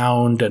be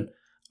found. And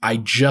I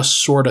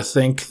just sort of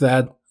think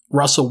that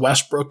Russell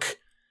Westbrook,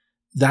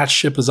 that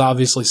ship has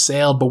obviously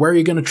sailed. But where are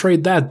you going to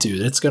trade that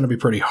dude? It's going to be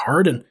pretty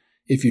hard. And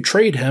if you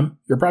trade him,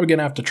 you're probably going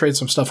to have to trade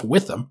some stuff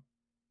with him.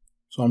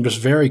 So I'm just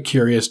very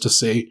curious to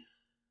see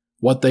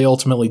what they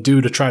ultimately do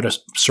to try to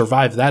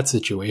survive that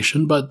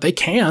situation. But they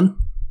can.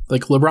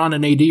 Like, LeBron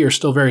and AD are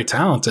still very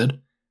talented.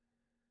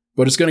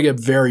 But it's going to get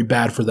very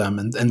bad for them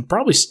and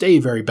probably stay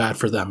very bad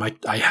for them,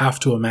 I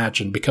have to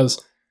imagine.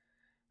 Because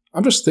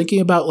I'm just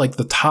thinking about, like,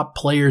 the top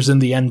players in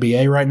the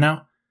NBA right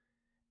now.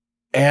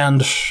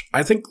 And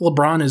I think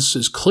LeBron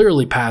is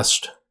clearly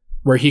past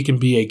where he can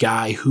be a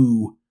guy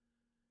who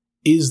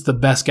is the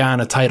best guy on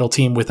a title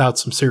team without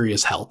some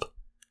serious help.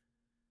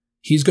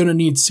 He's going to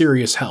need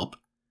serious help.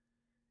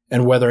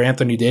 And whether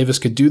Anthony Davis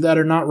could do that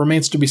or not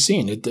remains to be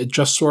seen. It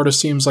just sort of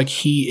seems like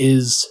he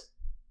is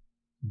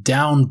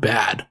down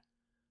bad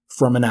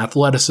from an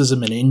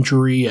athleticism and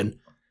injury and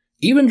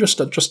even just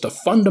a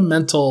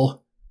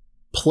fundamental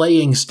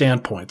playing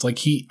standpoint. Like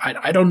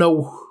I don't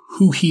know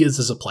who he is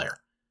as a player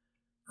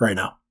right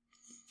now.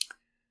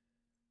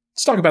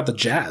 Let's talk about the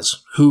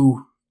Jazz,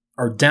 who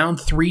are down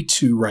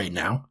 3-2 right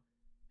now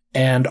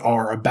and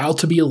are about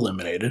to be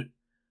eliminated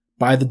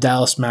by the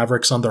Dallas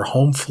Mavericks on their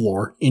home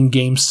floor in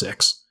Game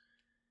 6.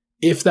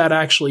 If that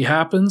actually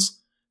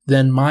happens,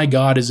 then my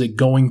God, is it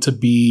going to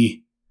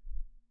be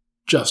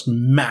just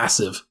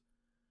massive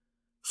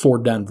for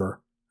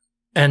Denver.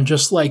 And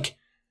just like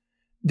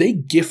they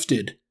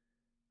gifted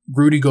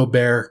Rudy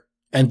Gobert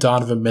and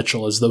Donovan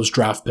Mitchell as those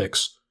draft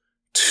picks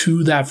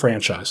to that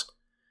franchise.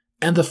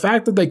 And the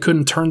fact that they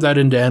couldn't turn that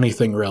into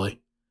anything, really.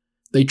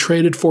 They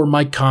traded for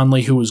Mike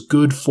Conley, who was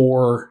good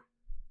for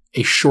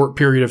a short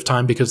period of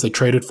time because they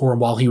traded for him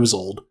while he was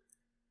old.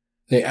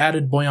 They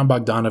added Bojan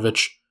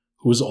Bogdanovic,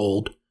 who was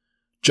old.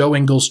 Joe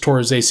Ingles tore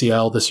his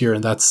ACL this year,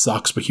 and that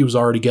sucks, but he was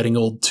already getting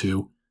old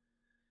too.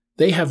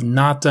 They have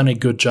not done a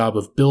good job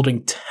of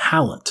building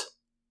talent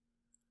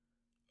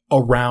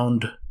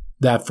around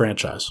that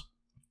franchise.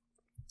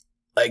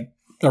 Like,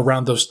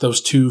 around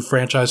those two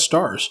franchise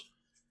stars.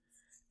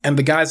 And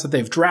the guys that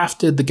they've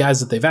drafted, the guys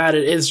that they've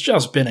added, it's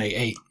just been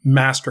a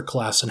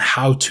masterclass in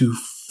how to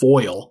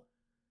foil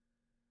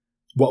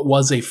what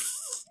was a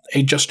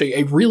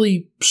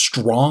really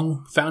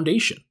strong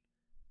foundation.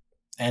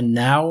 And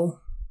now,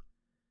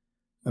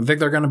 I think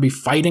they're going to be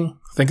fighting.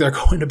 I think they're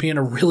going to be in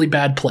a really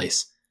bad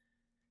place.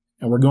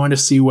 And we're going to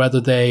see whether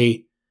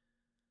they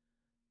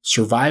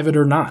survive it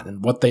or not,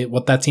 and what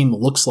that team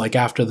looks like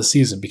after the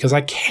season. Because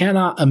I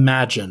cannot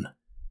imagine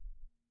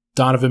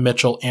Donovan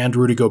Mitchell and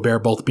Rudy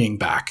Gobert both being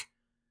back.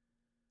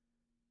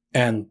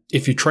 And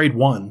if you trade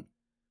one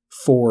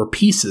for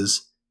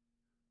pieces,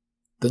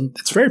 then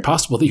it's very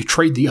possible that you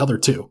trade the other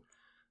two.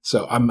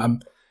 So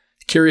I'm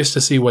curious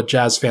to see what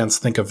Jazz fans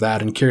think of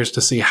that, and curious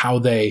to see how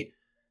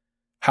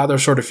they're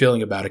sort of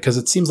feeling about it, because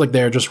it seems like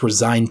they're just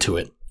resigned to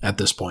it at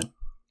this point.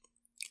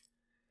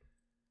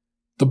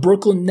 The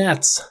Brooklyn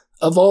Nets,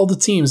 of all the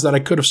teams that I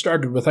could have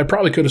started with, I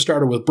probably could have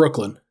started with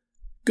Brooklyn.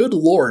 Good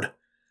Lord.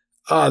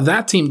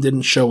 That team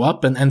didn't show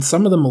up, and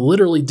some of them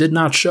literally did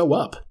not show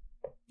up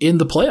in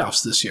the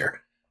playoffs this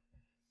year.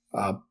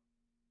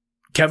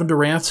 Kevin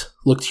Durant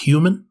looked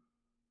human,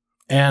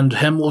 and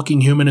him looking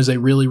human is a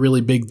really,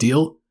 really big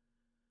deal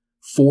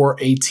for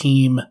a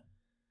team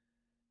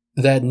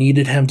that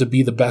needed him to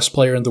be the best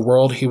player in the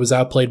world. He was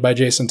outplayed by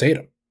Jason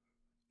Tatum.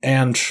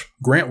 And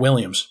Grant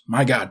Williams,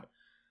 my God.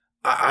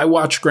 I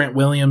watched Grant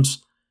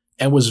Williams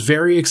and was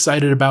very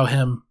excited about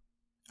him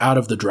out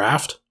of the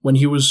draft when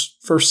he was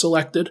first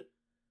selected.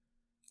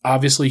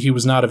 Obviously, he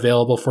was not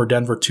available for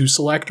Denver to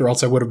select, or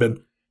else I would have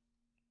been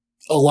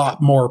a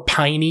lot more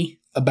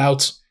piney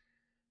about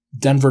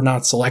Denver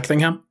not selecting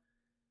him.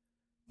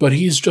 But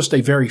he's just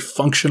a very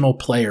functional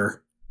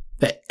player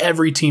that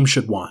every team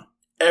should want.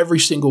 Every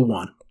single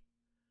one.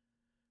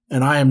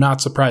 And I am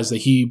not surprised that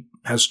he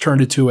has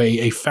turned into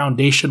a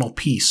foundational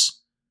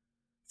piece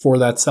for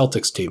that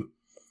Celtics team.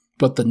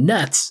 But the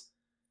Nets,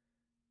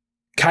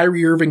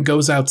 Kyrie Irving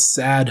goes out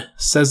sad,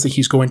 says that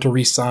he's going to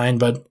re-sign,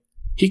 but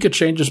he could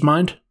change his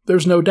mind.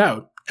 There's no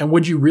doubt. And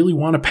would you really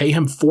want to pay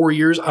him 4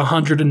 years,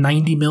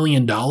 $190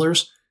 million?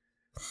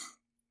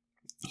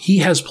 He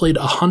has played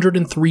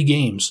 103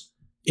 games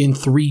in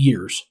 3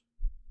 years.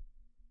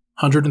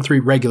 103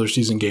 regular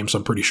season games,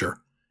 I'm pretty sure.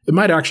 It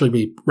might actually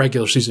be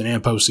regular season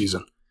and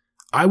postseason.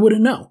 I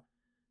wouldn't know,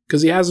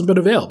 because he hasn't been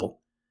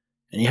available.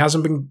 And he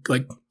hasn't been,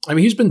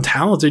 he's been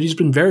talented, he's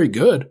been very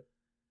good,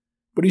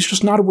 but he's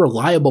just not a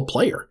reliable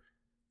player.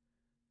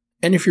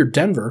 And if you're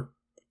Denver,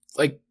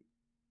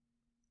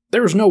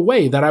 there's no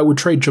way that I would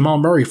trade Jamal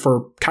Murray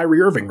for Kyrie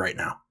Irving right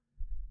now,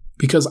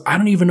 because I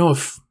don't even know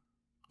if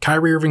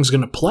Kyrie Irving's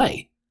going to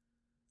play.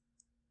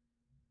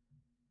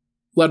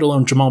 Let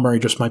alone Jamal Murray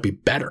just might be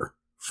better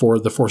for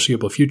the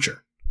foreseeable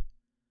future.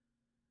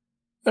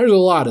 There's a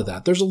lot of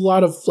that. There's a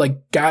lot of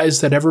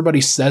guys that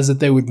everybody says that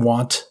they would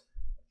want,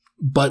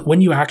 but when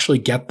you actually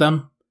get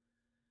them,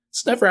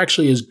 it's never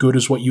actually as good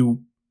as what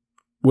you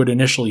would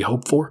initially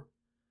hope for.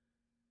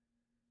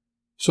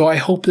 So I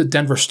hope that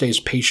Denver stays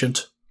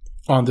patient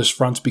on this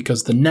front,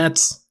 because the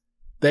Nets,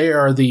 they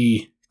are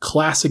the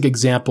classic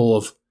example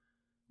of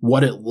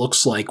what it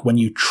looks like when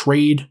you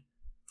trade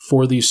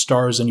for these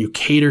stars and you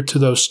cater to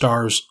those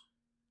stars,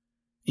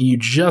 and you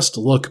just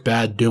look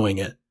bad doing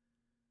it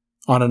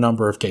on a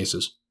number of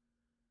cases.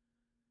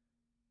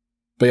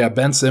 But yeah,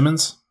 Ben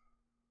Simmons,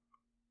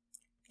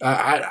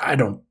 I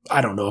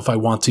don't know if I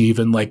want to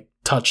even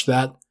touch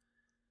that,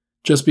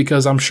 just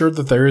because I'm sure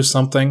that there is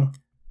something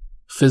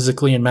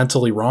physically and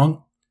mentally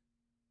wrong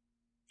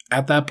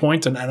at that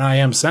point, and I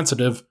am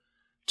sensitive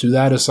to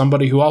that as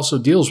somebody who also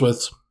deals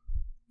with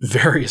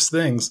various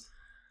things.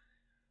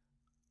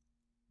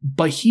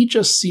 But he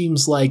just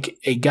seems like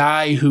a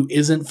guy who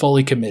isn't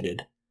fully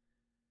committed.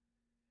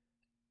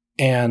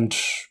 And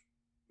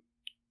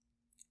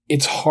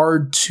it's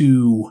hard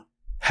to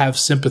have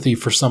sympathy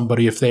for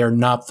somebody if they are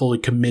not fully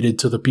committed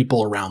to the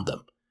people around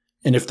them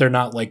and if they're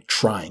not like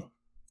trying.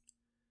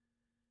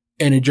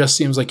 And it just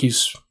seems like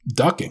he's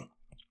ducking.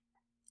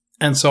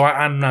 And so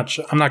I'm not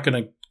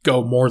going to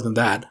go more than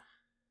that.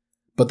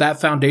 But that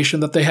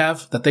foundation that they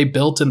have, that they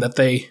built and that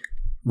they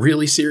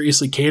really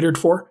seriously catered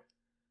for,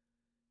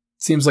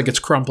 seems like it's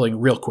crumbling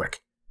real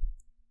quick.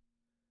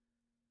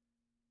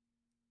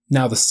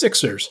 Now the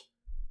Sixers,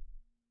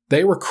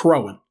 they were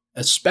crowing,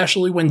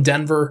 especially when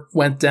Denver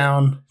went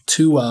down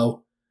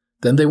 2-0.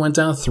 Then they went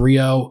down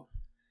 3-0.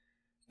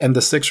 And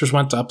the Sixers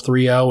went up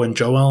 3-0, and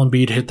Joel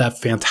Embiid hit that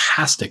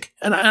fantastic,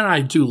 and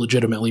I do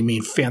legitimately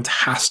mean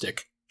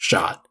fantastic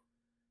shot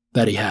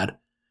that he had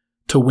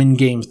to win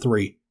Game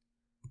 3.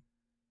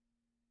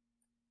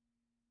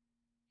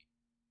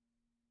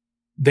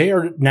 They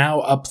are now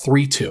up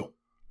 3-2,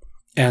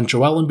 and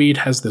Joel Embiid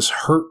has this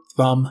hurt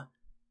thumb,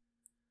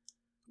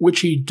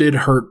 which he did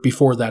hurt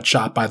before that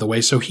shot, by the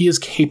way, so he is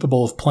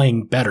capable of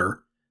playing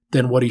better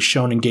than what he's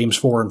shown in Games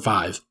 4 and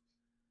 5.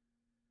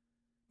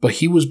 But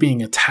he was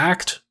being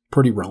attacked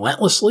pretty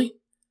relentlessly.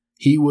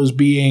 He was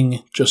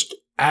being just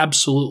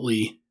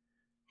absolutely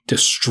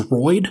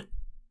destroyed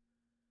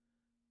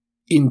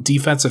in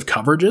defensive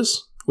coverages,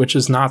 which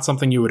is not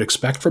something you would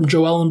expect from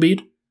Joel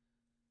Embiid.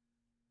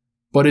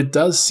 But it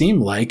does seem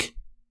like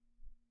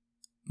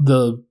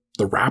the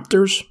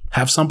Raptors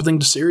have something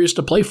serious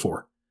to play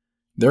for.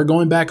 They're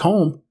going back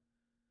home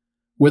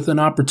with an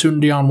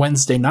opportunity on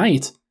Wednesday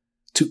night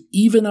to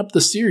even up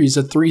the series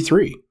at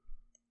 3-3.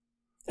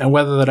 And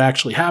whether that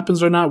actually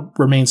happens or not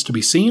remains to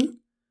be seen.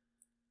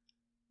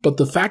 But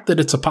the fact that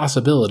it's a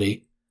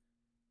possibility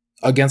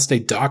against a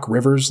Doc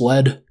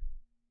Rivers-led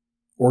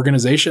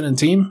organization and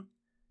team,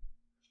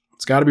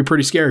 it's got to be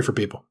pretty scary for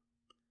people.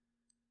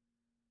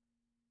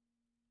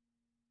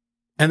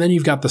 And then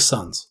you've got the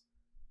Suns.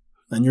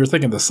 And you're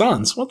thinking, the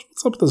Suns?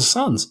 What's up with the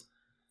Suns?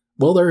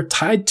 Well, they're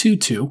tied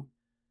 2-2,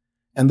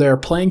 and they're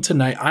playing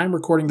tonight. I'm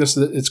recording this.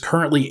 It's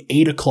currently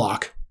 8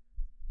 o'clock,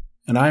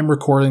 and I'm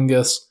recording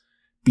this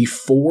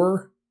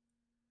before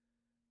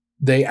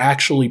they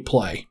actually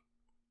play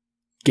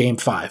Game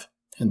 5.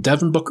 And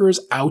Devin Booker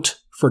is out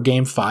for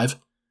Game 5.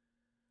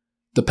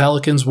 The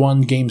Pelicans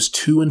won Games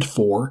 2 and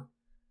 4,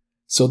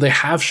 so they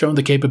have shown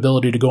the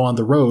capability to go on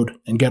the road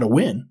and get a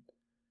win.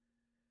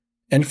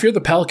 And if you're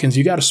the Pelicans,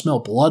 you got to smell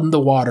blood in the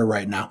water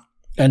right now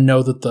and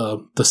know that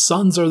the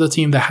Suns are the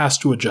team that has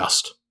to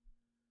adjust.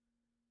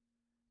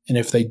 And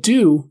if they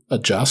do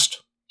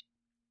adjust,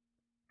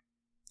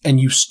 and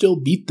you still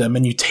beat them,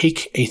 and you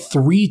take a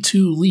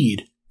 3-2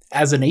 lead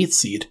as an 8th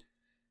seed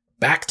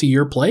back to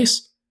your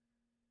place,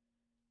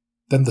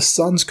 then the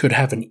Suns could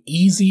have an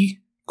easy,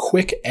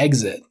 quick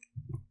exit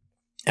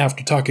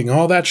after talking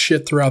all that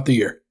shit throughout the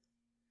year.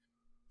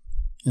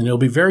 And it'll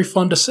be very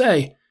fun to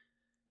say,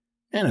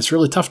 man, it's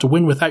really tough to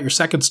win without your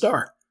second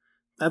star.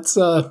 It's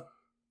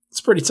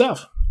pretty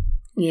tough.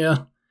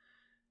 Yeah,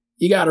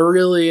 you gotta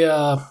really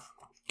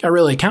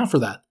account for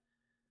that.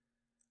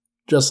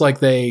 Just like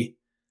they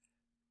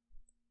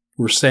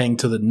were saying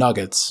to the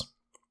Nuggets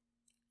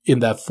in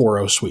that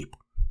 4-0 sweep.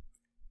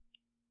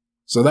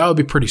 So that would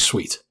be pretty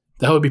sweet.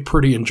 That would be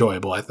pretty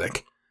enjoyable, I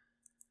think.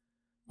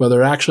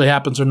 Whether it actually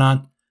happens or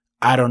not,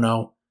 I don't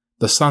know.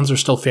 The Suns are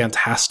still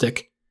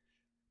fantastic.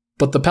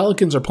 But the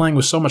Pelicans are playing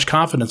with so much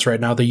confidence right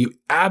now that you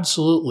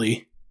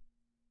absolutely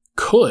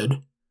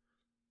could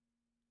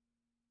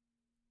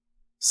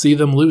see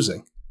them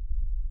losing.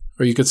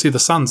 Or you could see the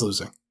Suns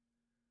losing.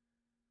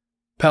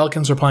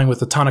 Pelicans are playing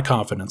with a ton of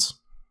confidence.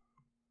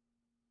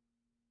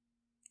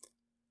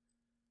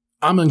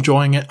 I'm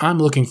enjoying it. I'm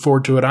looking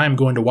forward to it. I am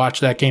going to watch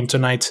that game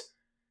tonight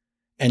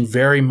and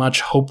very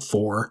much hope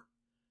for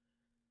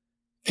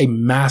a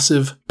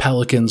massive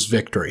Pelicans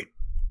victory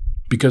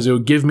because it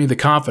would give me the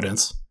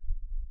confidence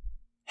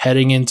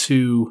heading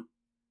into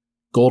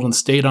Golden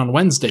State on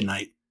Wednesday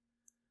night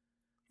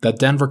that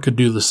Denver could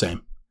do the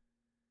same.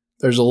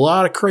 There's a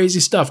lot of crazy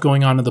stuff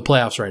going on in the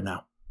playoffs right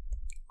now.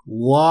 A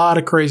lot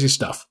of crazy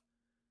stuff.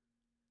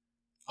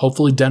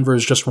 Hopefully Denver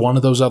is just one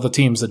of those other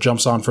teams that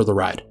jumps on for the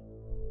ride.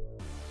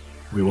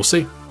 We will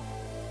see.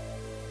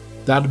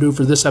 That'll do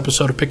for this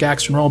episode of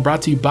Pickaxe and Roll,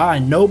 brought to you by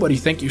Nobody.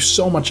 Thank you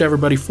so much,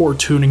 everybody, for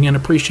tuning in.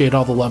 Appreciate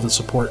all the love and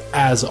support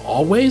as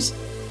always.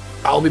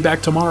 I'll be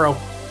back tomorrow.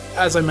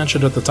 As I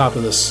mentioned at the top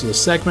of this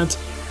segment,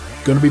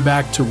 going to be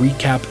back to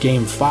recap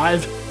Game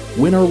 5.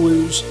 Win or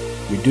lose,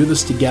 we do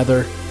this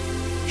together.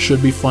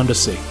 Should be fun to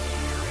see.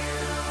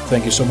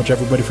 Thank you so much,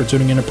 everybody, for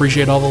tuning in.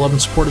 Appreciate all the love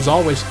and support as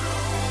always.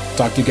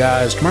 Talk to you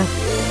guys tomorrow.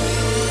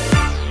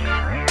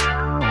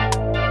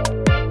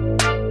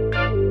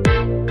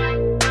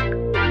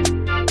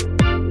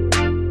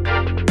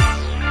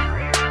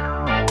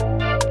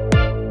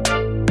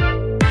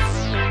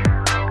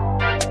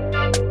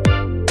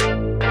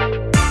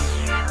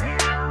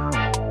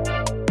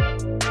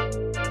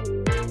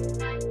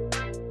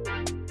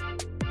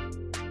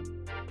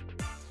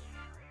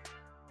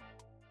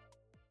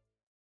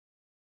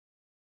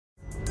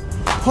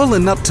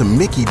 Pulling up to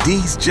Mickey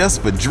D's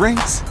just for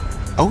drinks?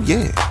 Oh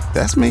yeah,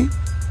 that's me.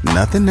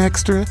 Nothing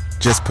extra,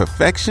 just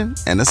perfection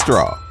and a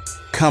straw.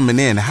 Coming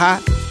in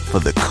hot for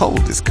the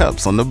coldest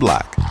cups on the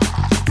block.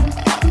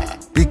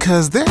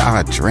 Because there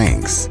are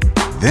drinks.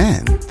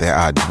 Then there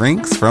are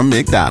drinks from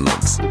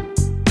McDonald's.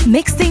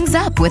 Mix things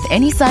up with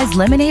any size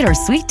lemonade or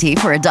sweet tea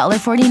for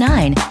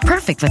 $1.49.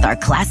 Perfect with our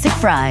classic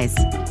fries.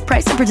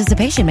 Price and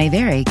participation may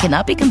vary.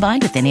 Cannot be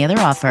combined with any other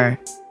offer.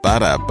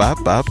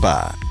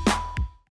 Ba-da-ba-ba-ba.